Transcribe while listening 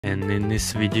And in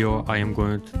this video I am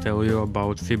going to tell you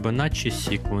about Fibonacci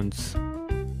sequence.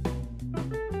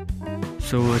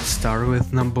 So let's start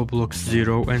with number blocks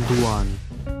 0 and 1.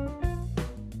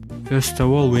 First of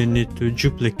all, we need to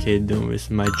duplicate them with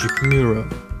magic mirror.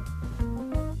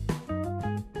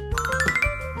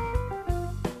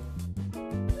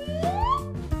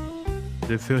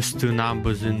 The first two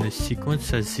numbers in the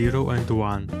sequence are 0 and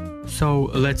 1. So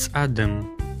let's add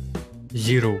them.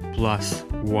 0 plus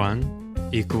 1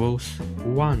 equals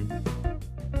 1.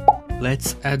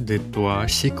 Let's add it to our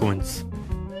sequence.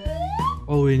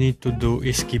 All we need to do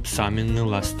is keep summing the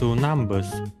last two numbers.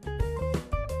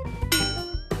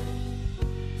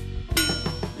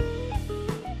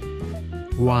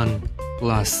 One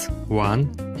plus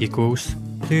 1 equals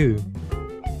 2.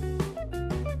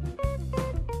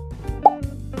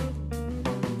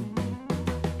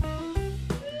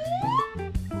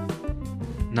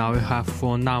 Now we have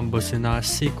four numbers in our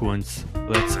sequence.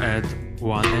 Let's add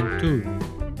 1 and 2.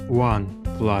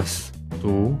 1 plus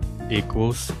 2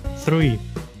 equals 3.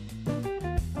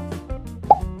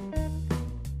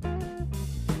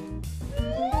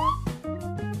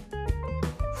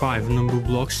 Five number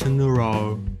blocks in a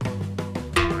row.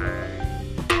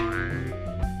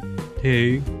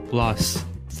 2 plus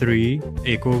 3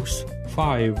 equals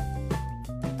 5.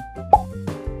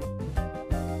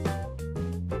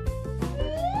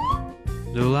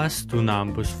 The last two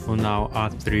numbers for now are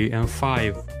 3 and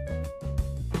 5.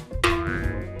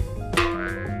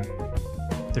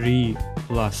 3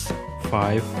 plus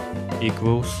 5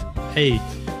 equals 8.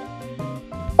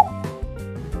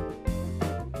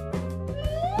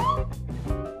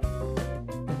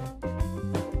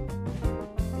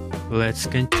 Let's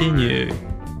continue.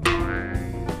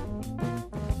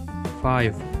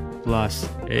 5 plus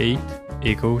 8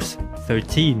 equals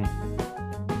 13.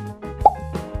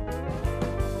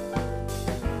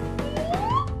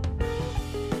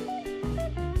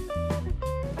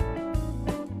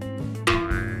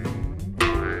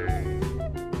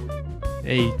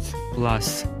 8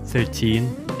 plus 13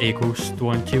 equals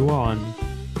 21.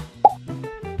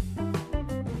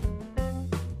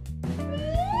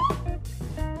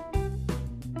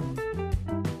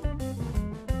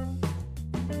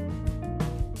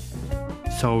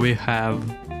 So we have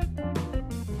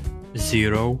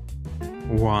 0,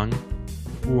 1,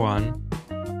 1,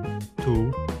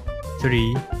 2,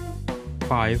 3,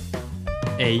 5,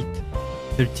 8,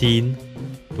 13,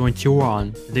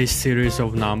 21. This series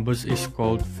of numbers is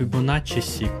called Fibonacci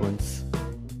sequence.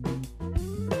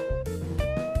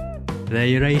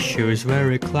 Their ratio is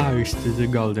very close to the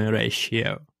golden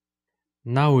ratio.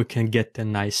 Now we can get a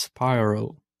nice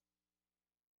spiral.